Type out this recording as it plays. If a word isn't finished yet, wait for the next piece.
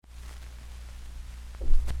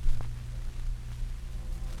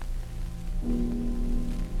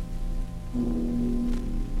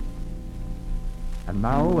And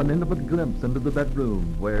now an intimate glimpse into the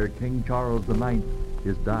bedroom where King Charles IX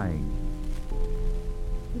is dying.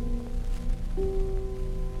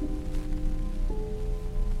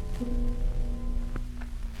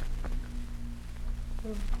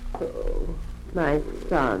 Oh, my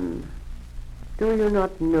son, do you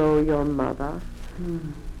not know your mother?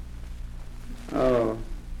 Oh,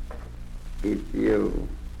 it's you.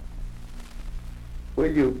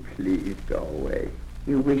 Will you please go away?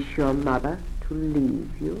 You wish your mother to leave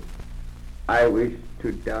you? I wish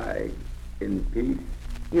to die in peace.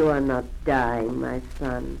 You are not dying, my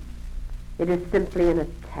son. It is simply an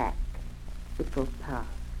attack. It will pass.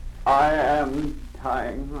 I am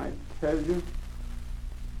dying, I tell you.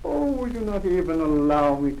 Oh, will you not even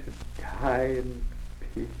allow me to die in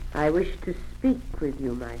peace? I wish to speak with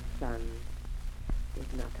you, my son.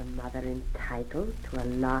 Is not a mother entitled to a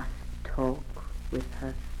last talk with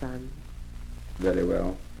her son? Very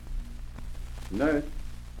well. Nurse,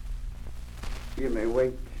 you may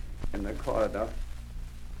wait in the corridor.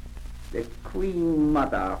 The Queen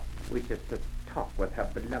Mother wishes to talk with her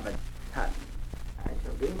beloved son. I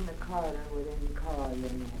shall be in the corridor within call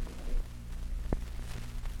you.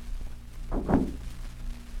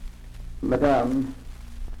 Madame,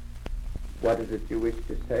 what is it you wish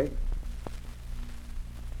to say?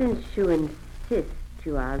 Since you insist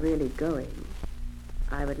you are really going,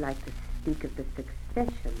 I would like to speak of the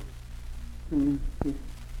succession.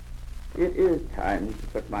 It is time to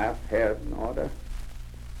put my affairs in order.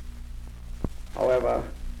 However,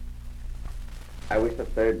 I wish a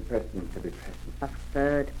third person to be present. A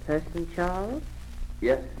third person, Charles?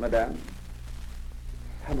 Yes, madame.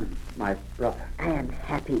 Summon my brother. I am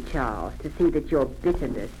happy, Charles, to see that your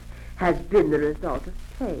bitterness has been the result of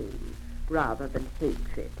pain rather than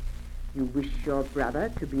hatred. You wish your brother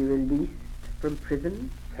to be released from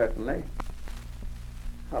prison? Certainly.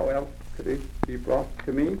 How else could it be brought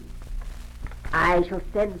to me? I shall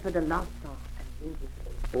send for the Lançon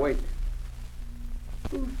immediately. Wait.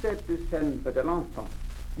 Who said to send for the Lançon?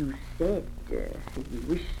 You said you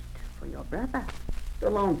wished for your brother. The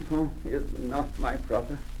Lançon is not my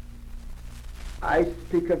brother. I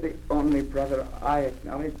speak of the only brother I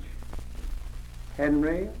acknowledge.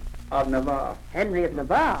 Henry of Navarre. Henry of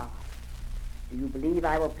Navarre? Do you believe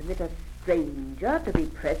I will permit a stranger to be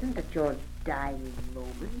present at your dying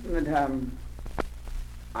moment? Madame,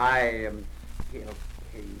 I am still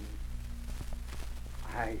king.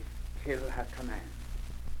 I still have command.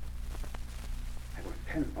 I will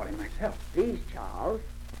send for him myself. Please, Charles,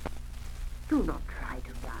 do not try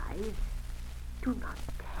to rise. Do not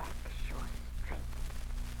tax your strength.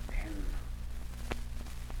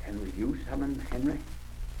 Then will you summon Henry?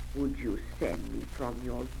 Would you send me from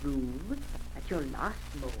your room at your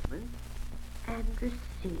last moment and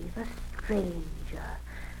receive a stranger?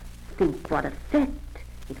 Think what effect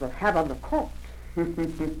it will have on the court.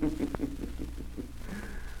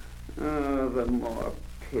 Oh, the more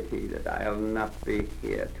pity that I'll not be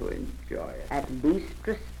here to enjoy it. At least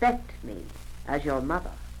respect me as your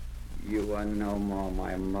mother. You are no more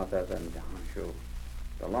my mother than D'Anjou.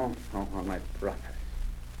 The Lançon are my brothers.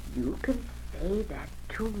 You can say that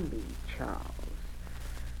to me, Charles.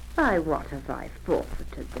 By what have I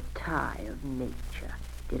forfeited the tie of nature?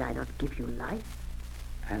 Did I not give you life?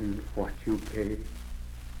 And what you gave,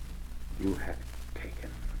 you have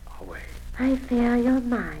taken away. I fear your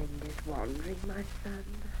mind is wandering, my son.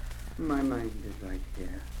 My mind is right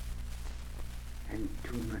here. And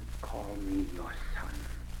do not call me your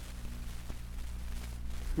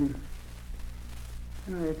son.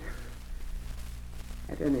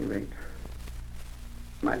 At any rate,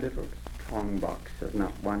 my little strong box has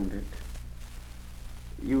not wandered.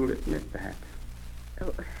 You'll admit that.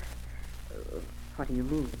 Oh, what do you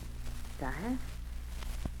mean, sire?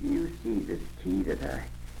 You see this key that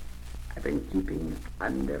I've been keeping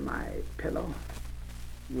under my pillow?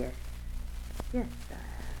 Yes. Yes, sire.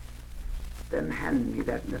 Then hand me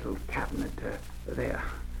that little cabinet there.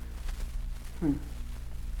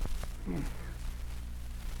 Yes.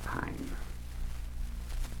 Fine.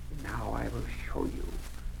 Now I will show you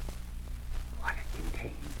what it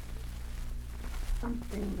contains.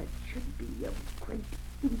 Something that should be of great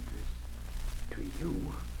interest to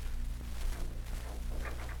you.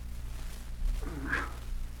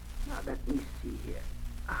 Now let me see here.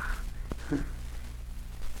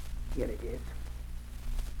 Here it is.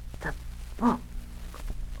 The book.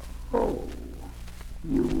 Oh,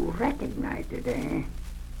 you recognize it, eh?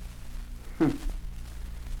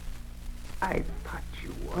 I thought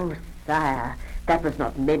you would. Oh, sire, that was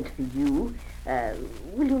not meant for you.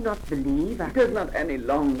 Will you not believe? It does not any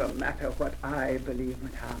longer matter what I believe,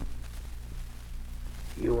 madame.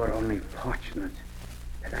 You are only fortunate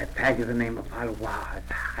that I value the name of Valois as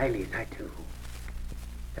highly as I do,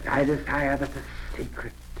 that I desire that the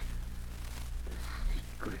secret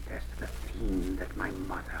as to the theme that my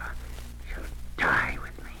mother shall die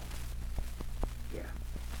with me. Here,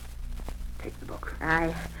 take the book.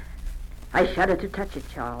 I shudder to touch it,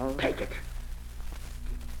 Charles. Take it.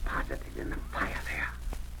 Deposit it in the fire there.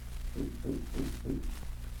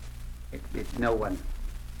 Admit no one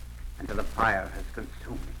until the fire has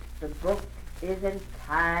consumed it. The book is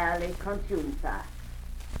entirely consumed, sir.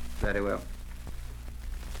 Very well.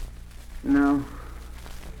 Now,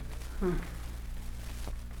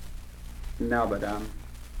 now, madame,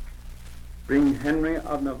 bring Henry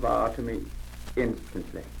of Navarre to me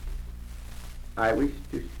instantly. I wish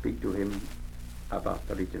to speak to him about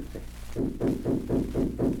the regency.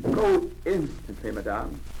 Go instantly,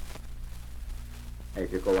 madame.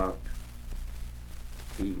 As you go out,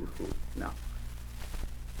 he who knocks.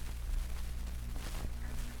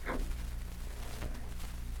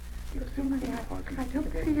 I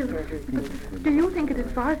don't feel it. Do you think it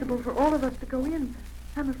advisable for all of us to go in?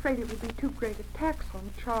 I'm afraid it would be too great a tax on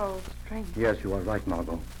Charles' strength. Yes, you are right,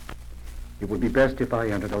 Margot. It would be best if I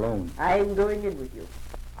entered alone. I'm going in with you.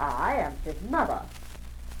 I am his mother.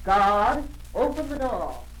 Guard, open the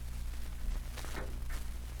door.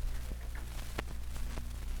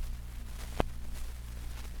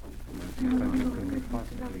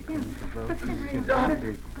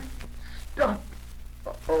 Stop,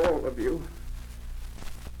 all of you.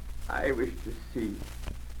 I wish to see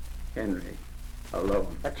Henry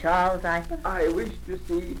alone. But Charles, I wish to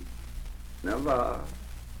see Navarre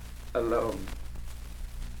alone.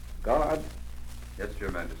 Guard, Yes,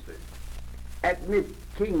 Your Majesty. admit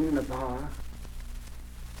King Navarre,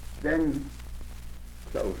 then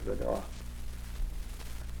close the door.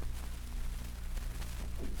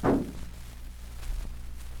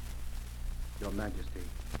 Your Majesty,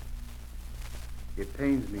 it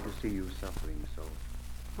pains me to see you suffering so.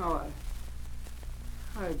 Oh,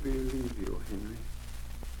 I believe you, Henry.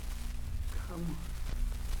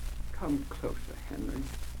 Come closer, Henry.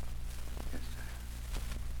 Yes,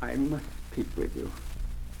 sir. I must speak with you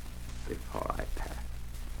before I pass.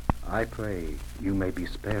 I pray you may be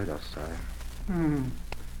spared us, sire.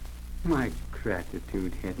 My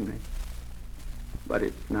gratitude, Henry. But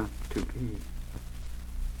it's not to be.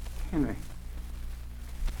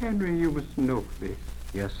 Henry, you must know this.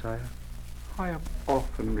 Yes, sire? I have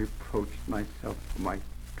often reproached myself for my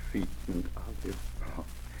treatment of you. Oh,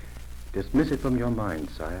 dismiss it from your mind,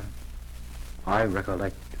 sire. I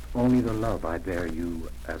recollect only the love I bear you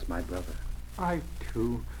as my brother. I,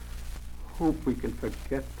 too, hope we can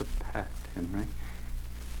forget the past, Henry.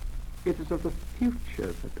 It is of the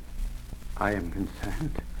future that I am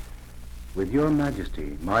concerned. With your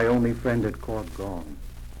Majesty, my only friend at court gone,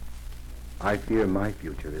 I fear my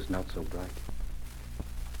future is not so bright.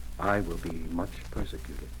 I will be much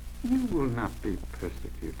persecuted. You will not be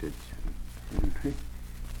persecuted, Henry.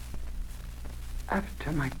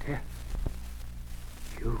 After my death,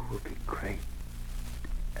 you will be great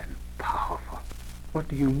and powerful. What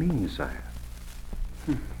do you mean, sire?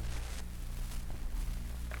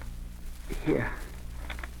 Here,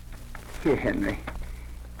 Henry.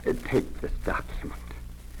 Take this document.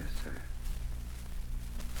 Yes, sir.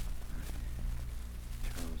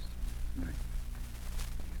 Charles Knight.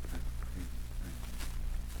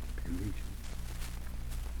 Be regent.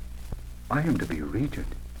 I am to be regent.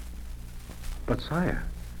 But, sire,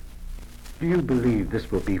 do you believe this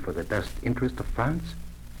will be for the best interest of France?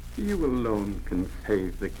 You alone can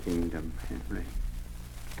save the kingdom, Henry.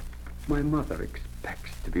 My mother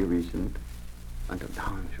expects to be regent until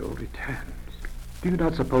Anjou returns. Do you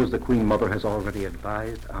not suppose the Queen Mother has already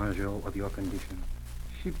advised Anjou of your condition?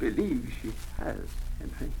 She believes she has,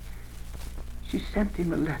 Henry. She sent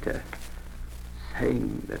him a letter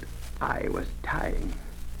saying that I was dying,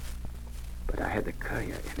 but I had the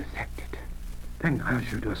courier intercepted. Then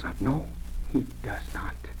Anjou does not know. He does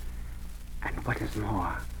not. And what is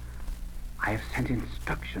more, I have sent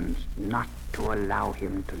instructions not to allow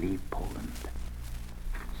him to leave Poland.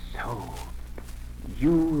 So,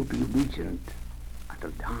 you will be regent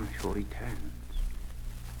until Anjou returns.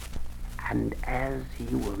 And as he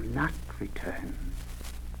will not return,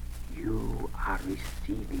 you are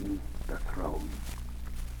receiving the throne.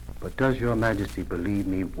 But does your Majesty believe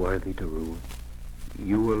me worthy to rule?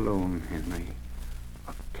 You alone, Henry,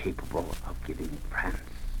 are capable of giving France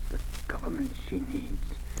the government she needs.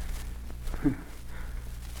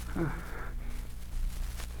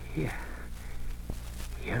 Here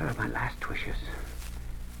are my last wishes.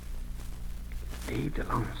 Leave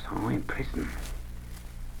d'Alençon in prison.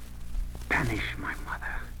 Banish my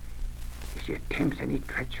mother. if she attempts any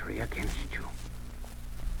treachery against you,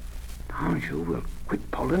 Anjou will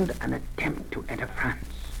quit Poland and attempt to enter France.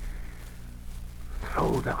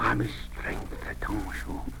 Throw the army's strength at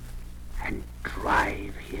Anjou and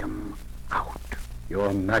drive him out.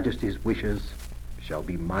 Your Majesty's wishes shall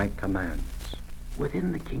be my commands.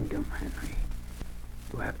 Within the kingdom, Henry,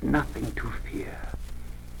 you have nothing to fear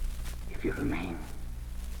if you remain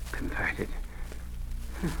converted.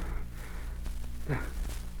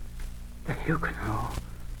 The Huguenots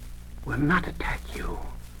will not attack you.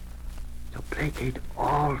 So placate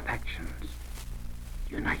all factions.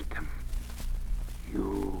 Unite them.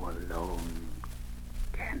 You alone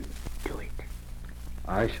can do it.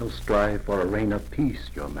 I shall strive for a reign of peace,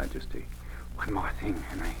 Your Majesty. One more thing,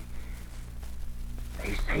 Henry.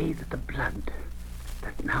 They say that the blood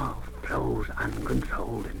that now flows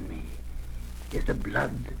uncontrolled in me is the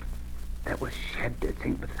blood that was shed at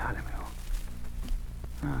St. Bartholomew.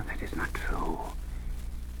 Oh, that is not true.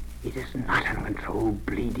 It is not uncontrolled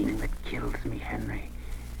bleeding that kills me, Henry.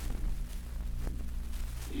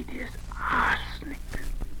 It is arsenic.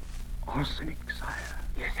 Arsenic, sire.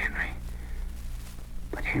 Yes, Henry.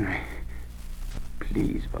 But, Henry,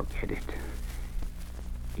 please forget it.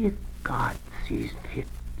 If God sees fit,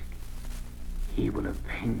 he will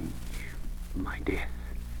avenge my death.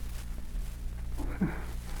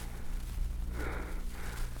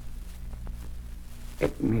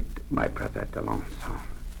 Admit my brother d'Alençon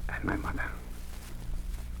and my mother.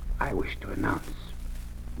 I wish to announce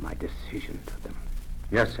my decision to them.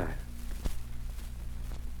 Yes, sire.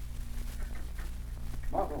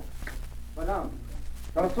 Margot, Madame,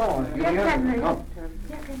 D'Alençon, Yes, Henry. Come.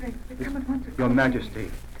 Yes, Henry. Come at once. Your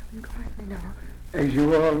Majesty. Come quietly now. As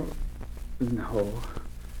you all know,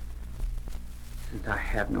 since I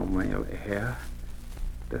have no male heir,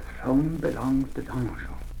 the throne belongs to Anjou.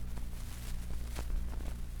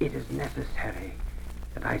 It is necessary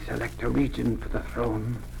that I select a regent for the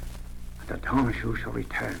throne and that Anjou shall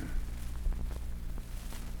return.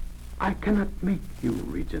 I cannot make you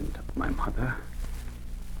regent, my mother,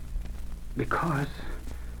 because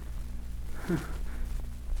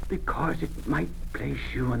it might place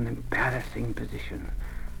you in the embarrassing position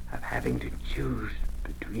of having to choose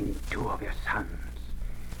between two of your sons.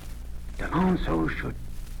 D'Alençon should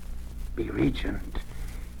be regent.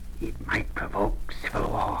 It might provoke civil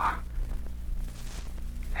war.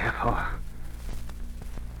 Therefore,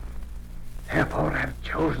 I have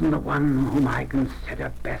chosen the one whom I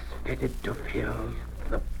consider best fitted to fill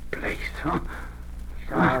the place.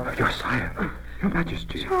 Your sire. Your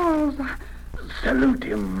Majesty. Charles, Salute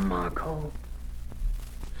him, Margot.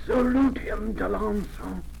 Salute him,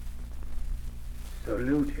 D'Alençon.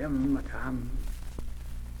 Salute him, Madame.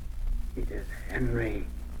 It is Henry,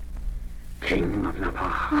 King of Navarre.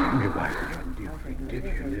 Henry, why did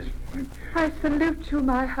you this point? I salute you,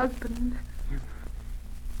 my husband.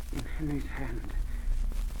 In Henry's hand,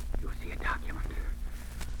 you see a document.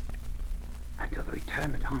 Until the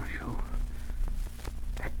return of Anjou,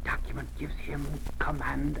 that document gives him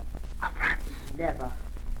command of France. Never.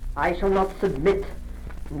 I shall not submit.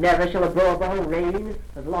 Never shall a Bourbon reign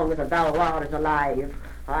as long as a Valois is alive.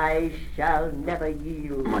 I shall never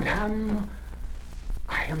yield. Madame,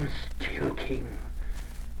 I am still king.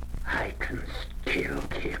 I can still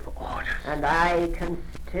give orders. And I can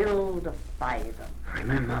still defy them.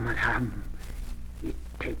 Remember, Madame, it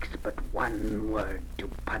takes but one word to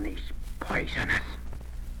punish poisoners.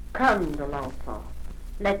 Come, D'Alençon.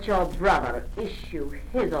 Let your brother issue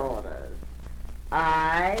his orders.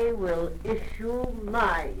 I will issue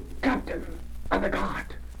mine. Captain of the guard,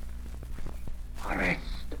 arrest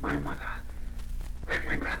my mother and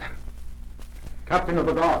my brother. Captain of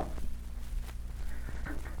the Guard.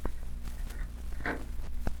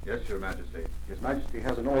 Yes, Your Majesty. His Majesty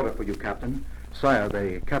has an order for you, Captain. Sire,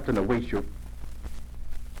 the captain awaits you.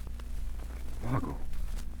 Margot.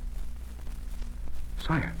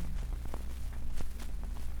 Sire.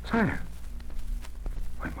 Sire.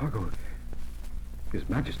 Why, Margot, His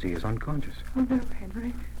Majesty is unconscious. Oh, no,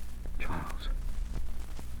 Henry. Charles.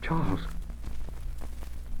 Charles.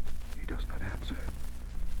 He does not answer.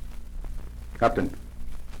 Captain,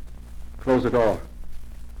 close the door.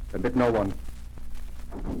 Admit no one.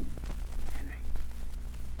 Henry,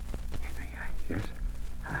 Yes?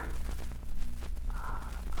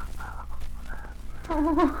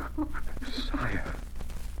 Oh. Sire.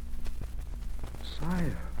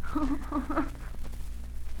 Sire.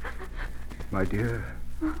 My dear,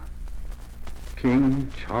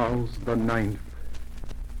 King Charles IX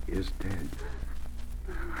is dead.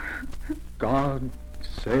 God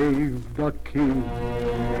save the king.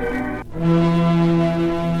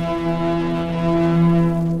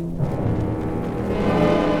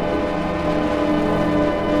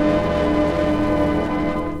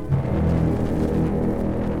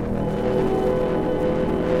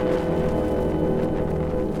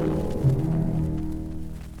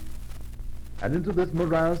 And into this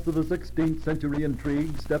morass of the 16th century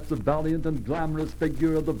intrigue steps the valiant and glamorous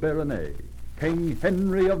figure of the Baronet, King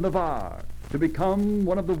Henry of Navarre, to become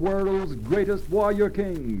one of the world's greatest warrior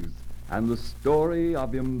kings, and the story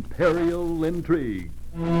of Imperial Intrigue.